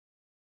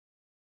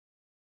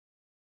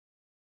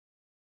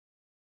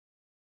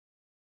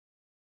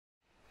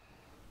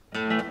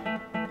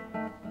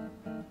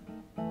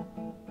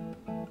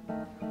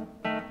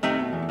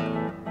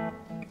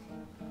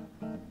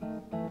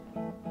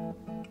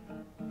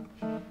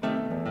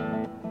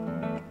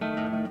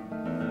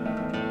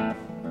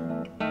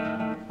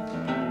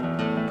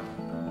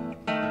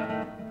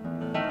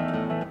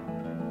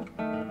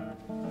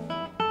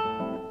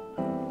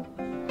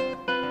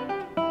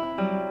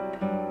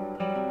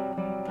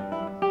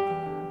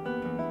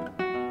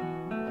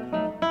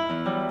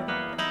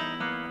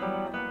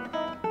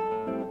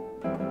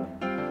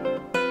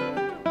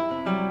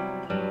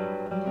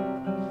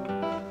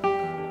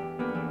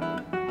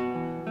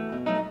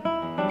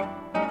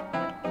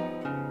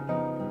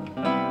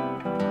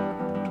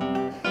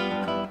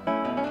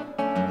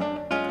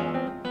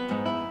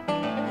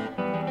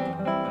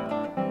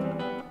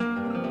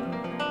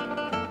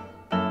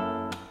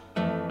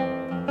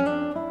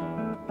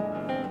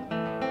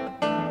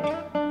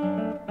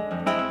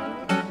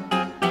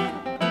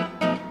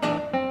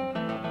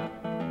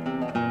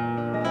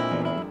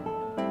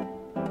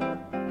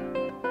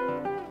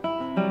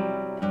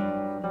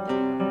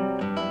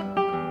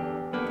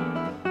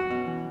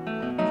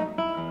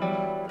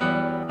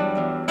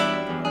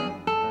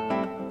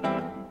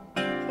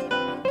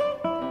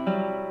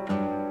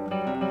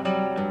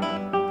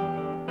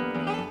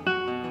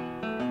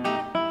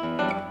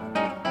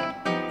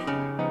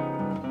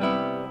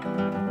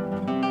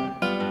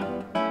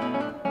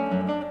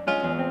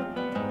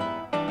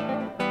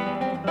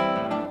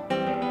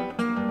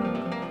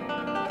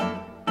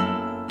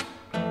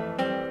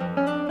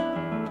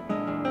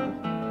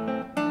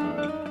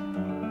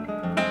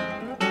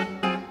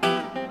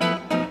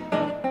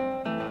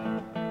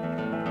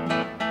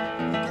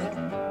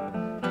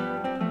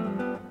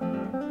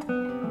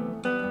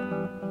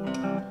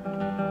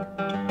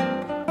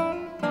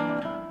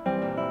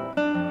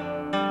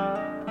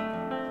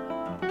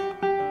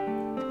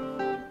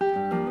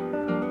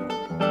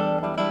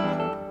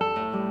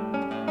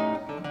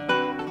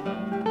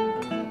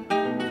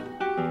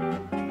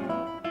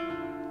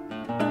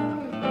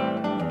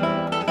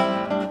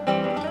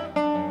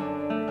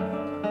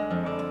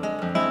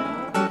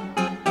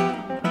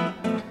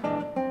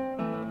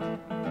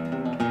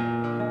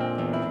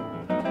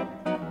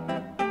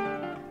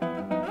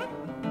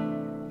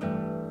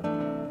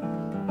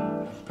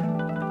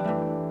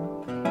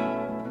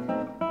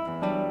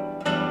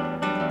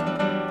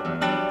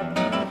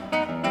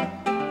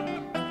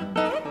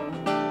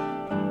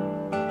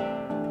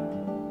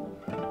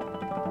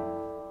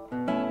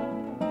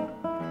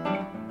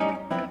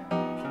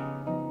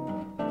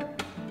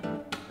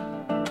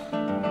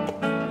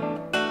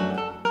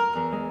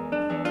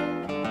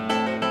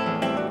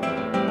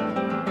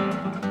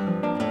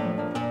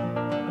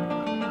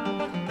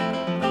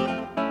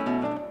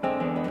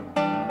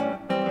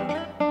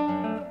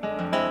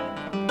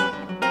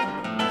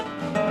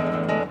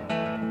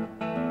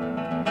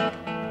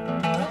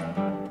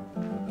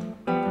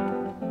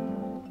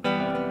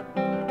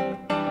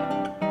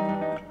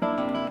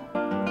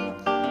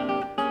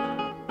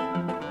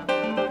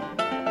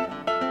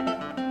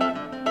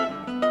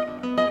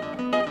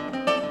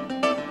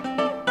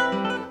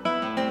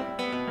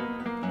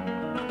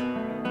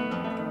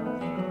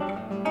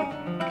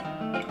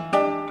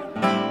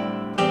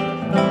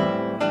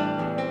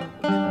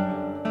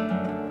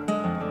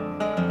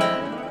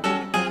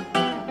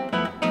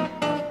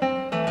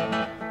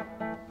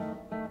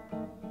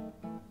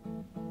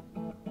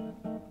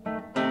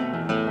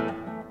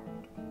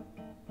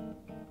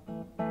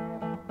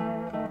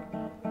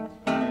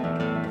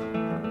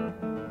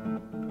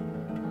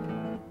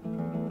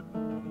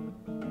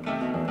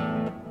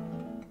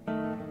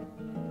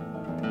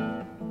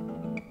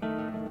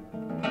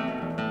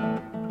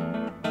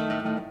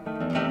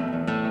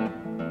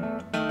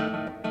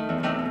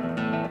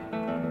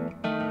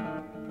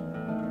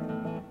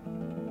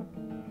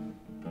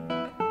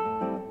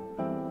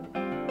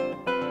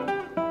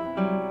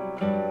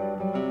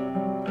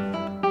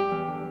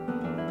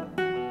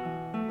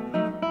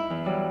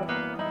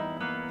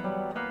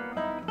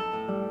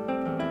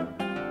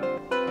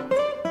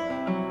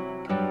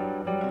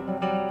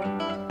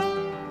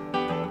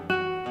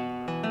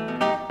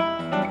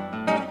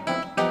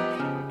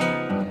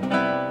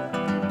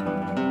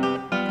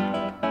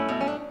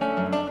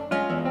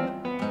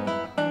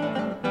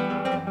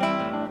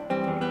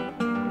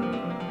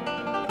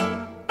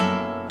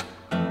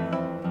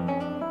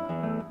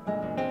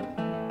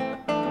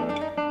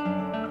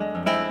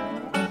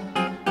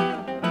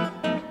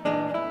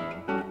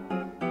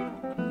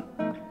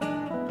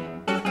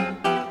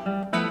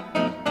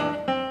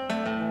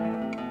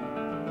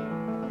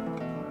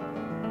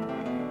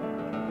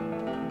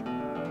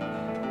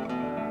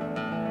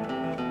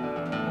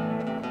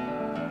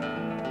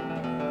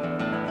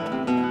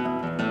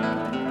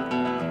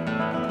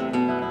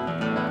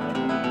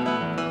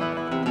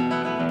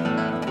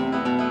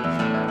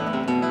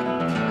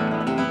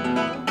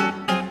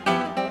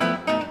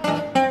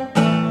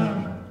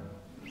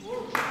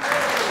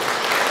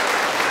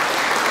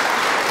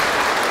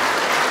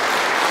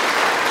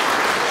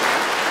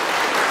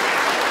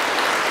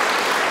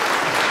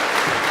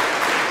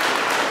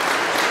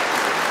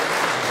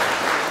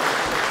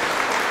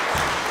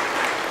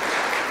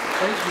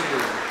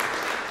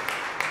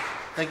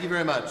Thank you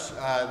very much.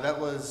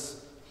 That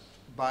was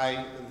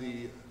by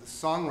the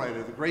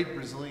songwriter, the great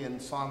Brazilian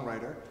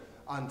songwriter,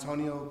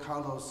 Antonio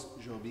Carlos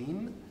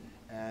Jobim.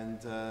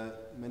 And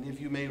many of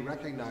you may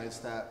recognize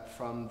that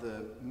from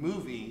the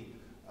movie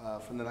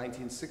from the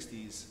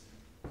 1960s,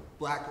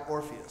 Black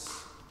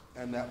Orpheus.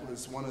 And that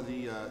was one of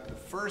the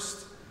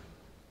first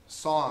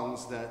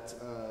songs that,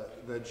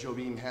 that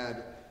Jobim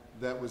had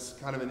that was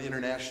kind of an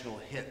international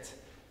hit,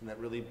 and that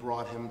really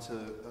brought him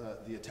to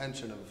the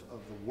attention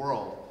of the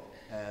world.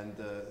 And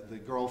The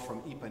Girl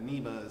from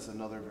Ipanema is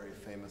another very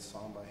famous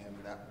song by him.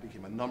 That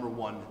became a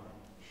 #1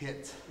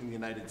 hit in the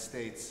United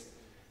States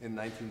in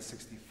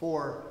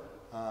 1964,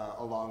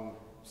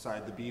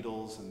 alongside the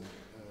Beatles, and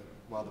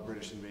while the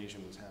British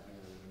invasion was happening.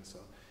 And so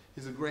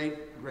he's a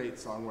great, great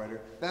songwriter.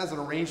 That's an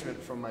arrangement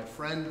from my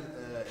friend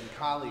and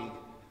colleague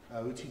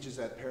who teaches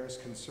at Paris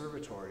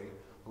Conservatory,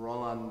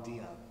 Roland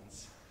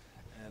Diaz.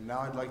 And now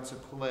I'd like to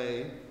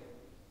play.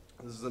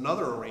 This is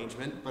another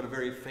arrangement, but a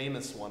very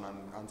famous one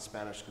on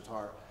Spanish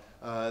guitar.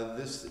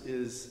 This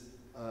is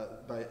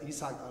by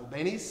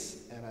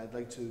Albeniz, and I'd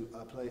like to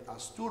play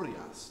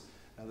Asturias.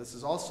 Now, this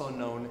is also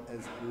known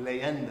as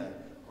leyenda,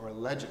 or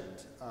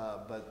legend,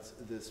 but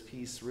this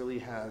piece really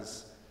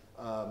has,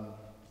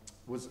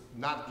 was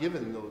not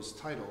given those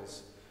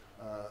titles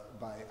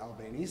by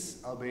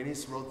Albeniz.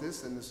 Albeniz wrote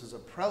this, and this is a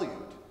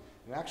prelude.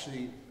 It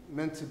actually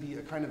meant to be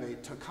a kind of a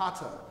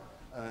toccata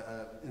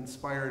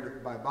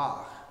inspired by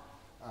Bach.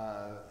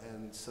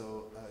 And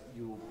so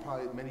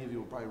many of you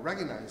will probably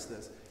recognize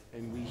this,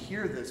 and we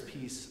hear this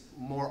piece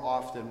more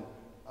often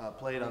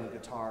played on the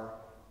guitar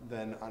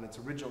than on its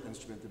original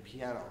instrument, the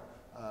piano.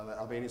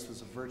 Albeniz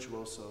was a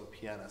virtuoso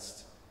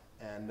pianist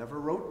and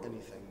never wrote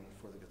anything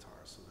for the guitar,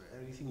 so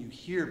anything you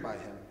hear by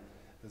him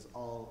is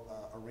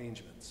all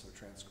arrangements or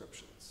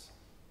transcriptions.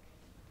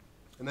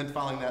 And then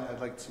following that,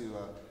 I'd like to,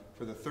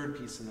 for the third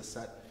piece in the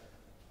set,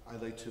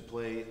 I'd like to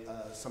play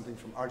something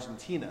from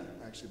Argentina,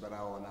 actually, but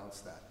I will announce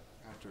that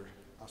after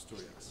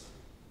Asturias.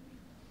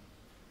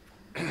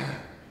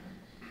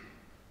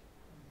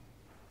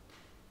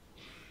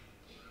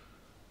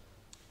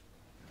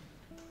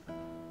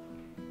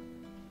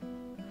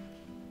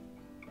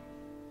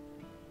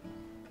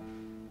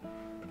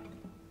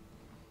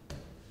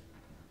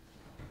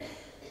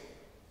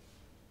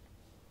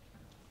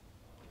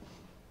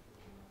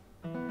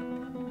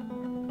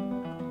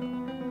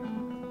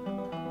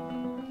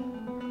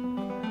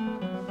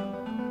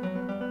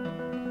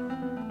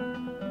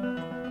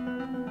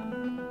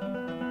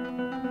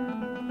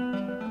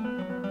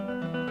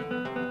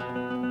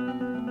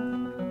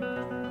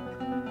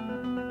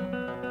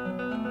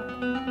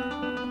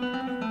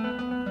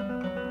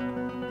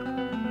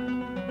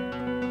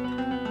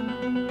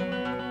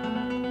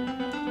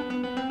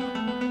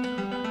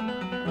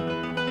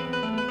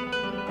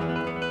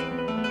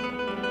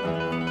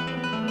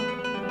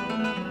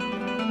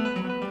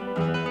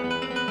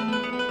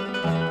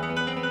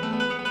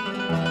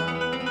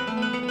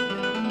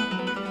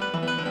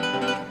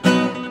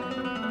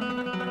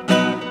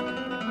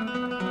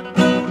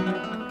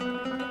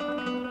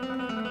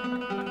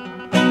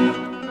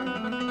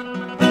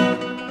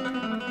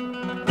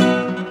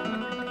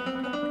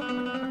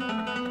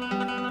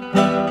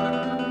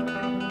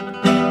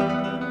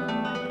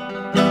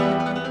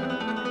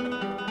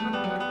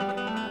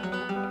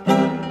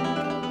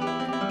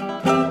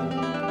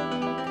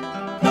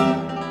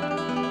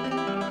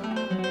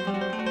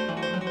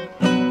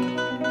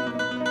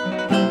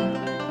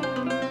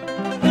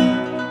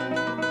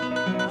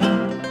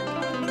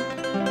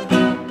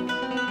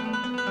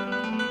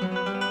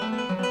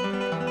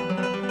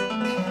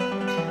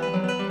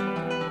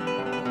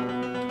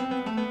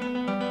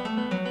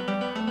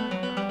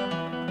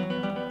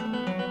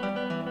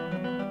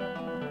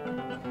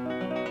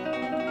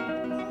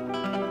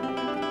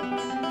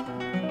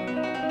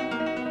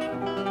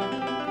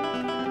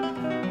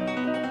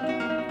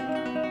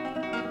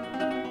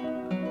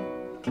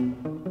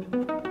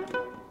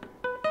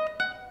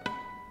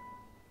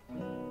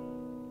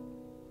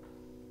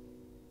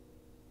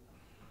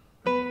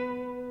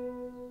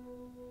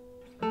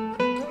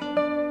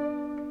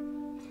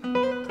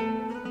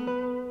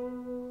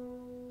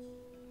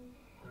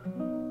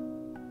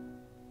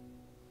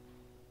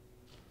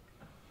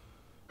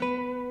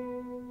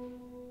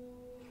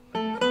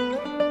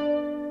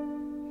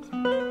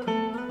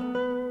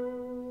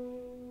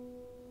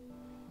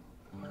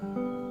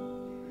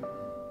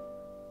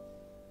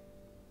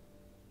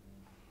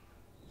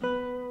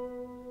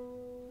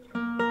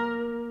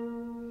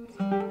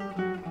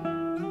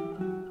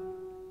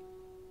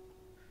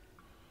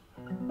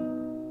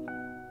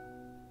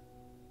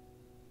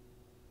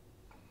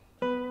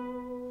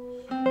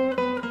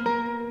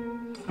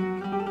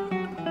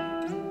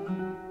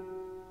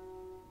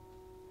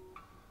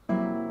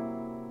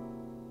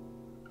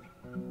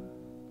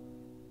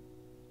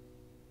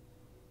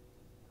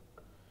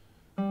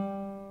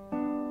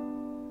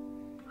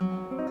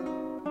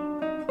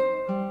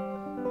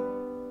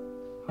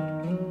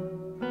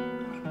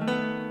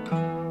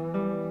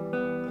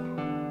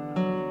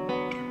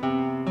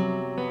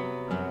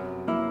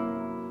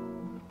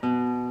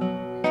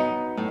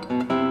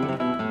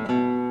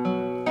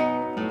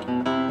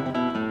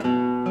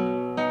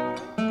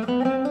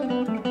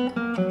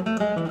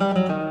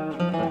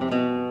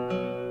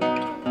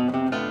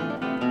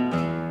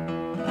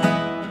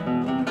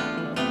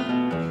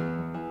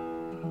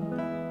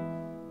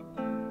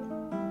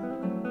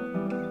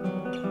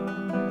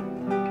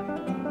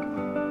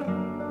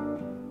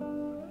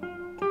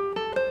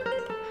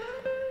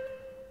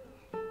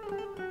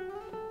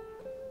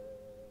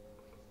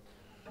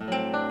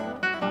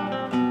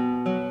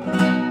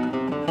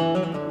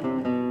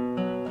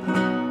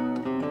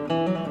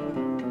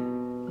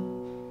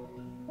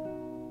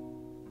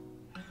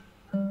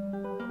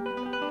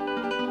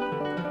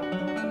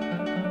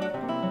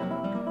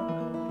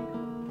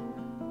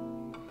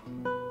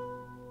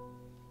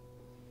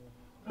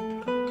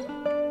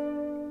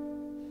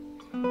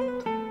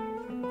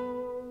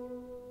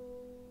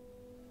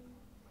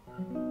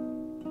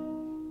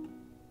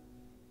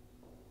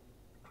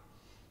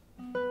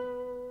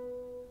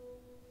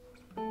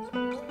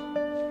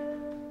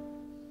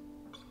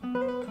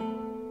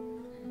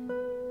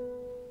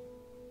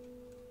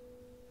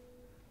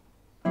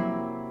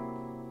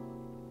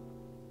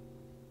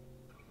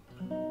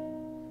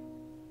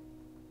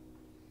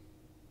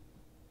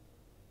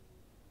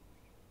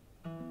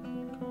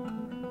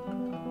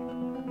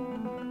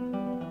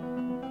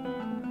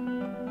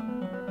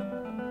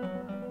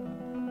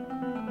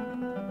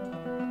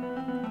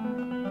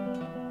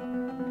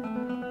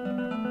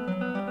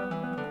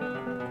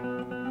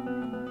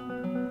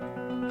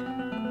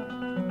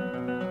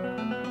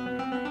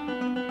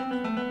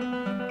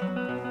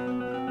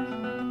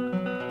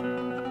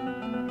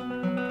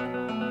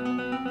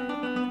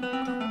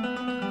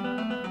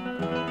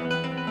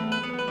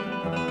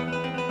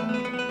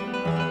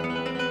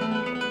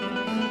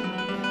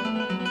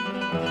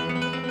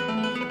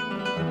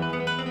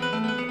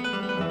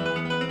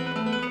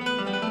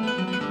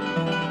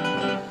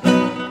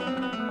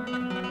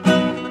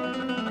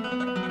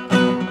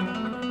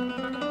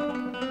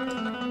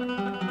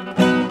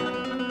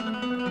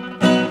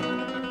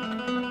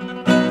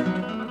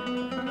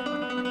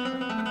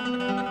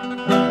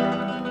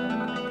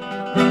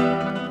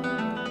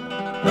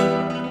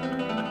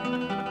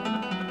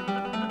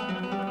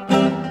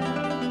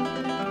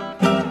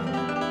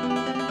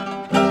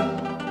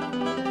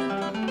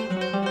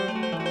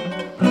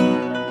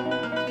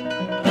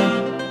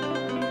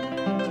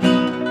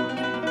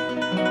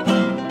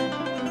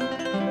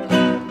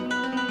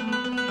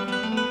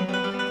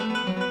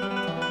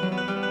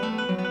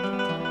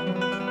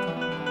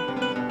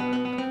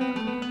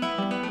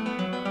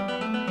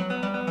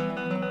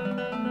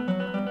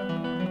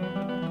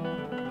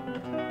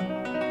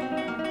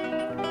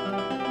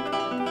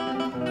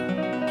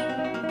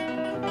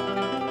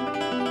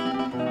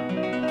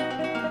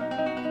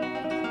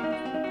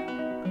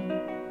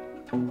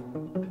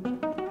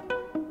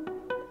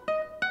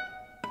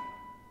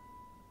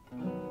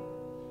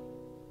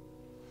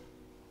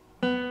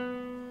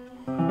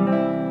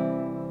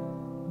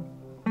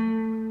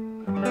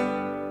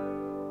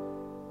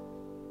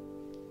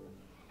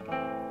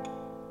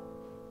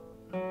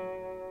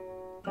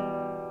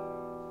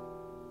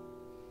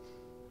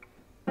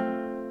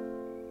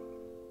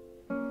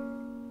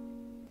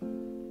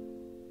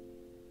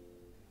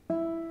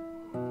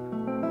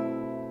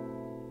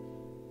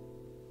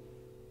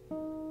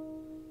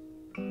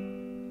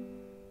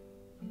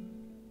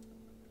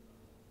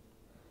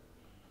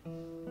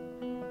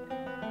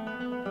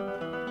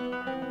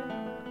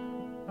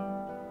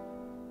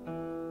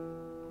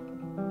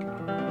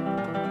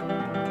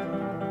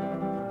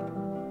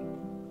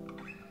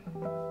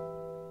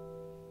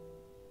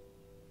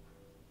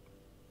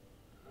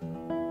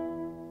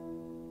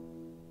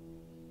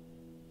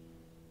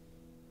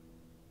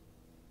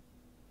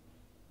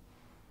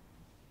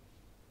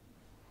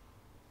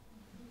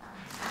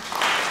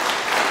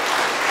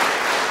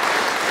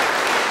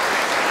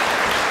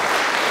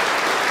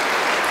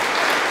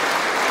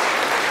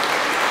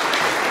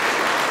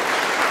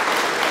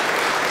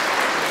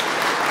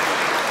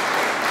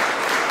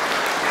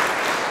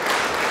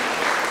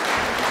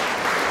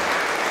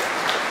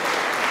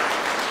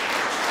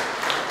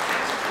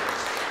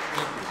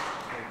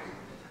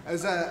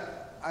 As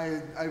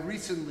I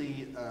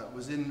recently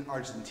was in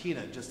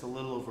Argentina just a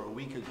little over a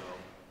week ago.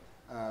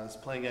 I was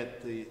playing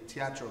at the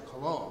Teatro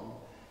Colón,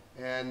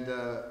 and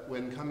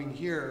when coming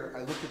here,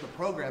 I looked at the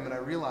program and I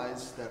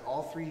realized that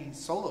all three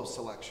solo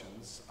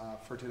selections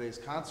for today's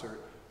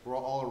concert were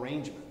all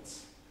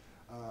arrangements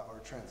or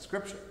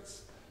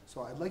transcriptions.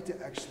 So I'd like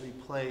to actually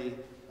play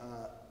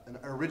an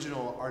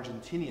original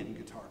Argentinian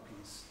guitar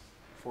piece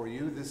for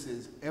you. This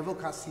is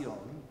Evocacion,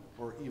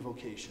 or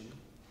Evocation,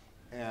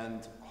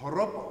 and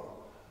Joropo.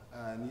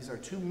 And these are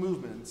two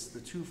movements, the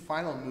two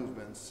final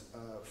movements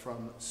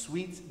from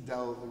Suite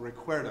del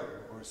Recuerdo,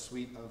 or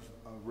Suite of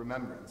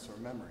Remembrance or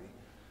Memory,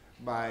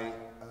 by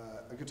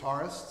a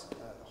guitarist,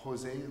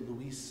 José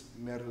Luis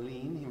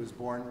Merlín. He was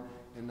born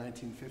in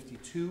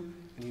 1952,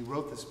 and he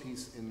wrote this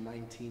piece in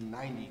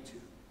 1992.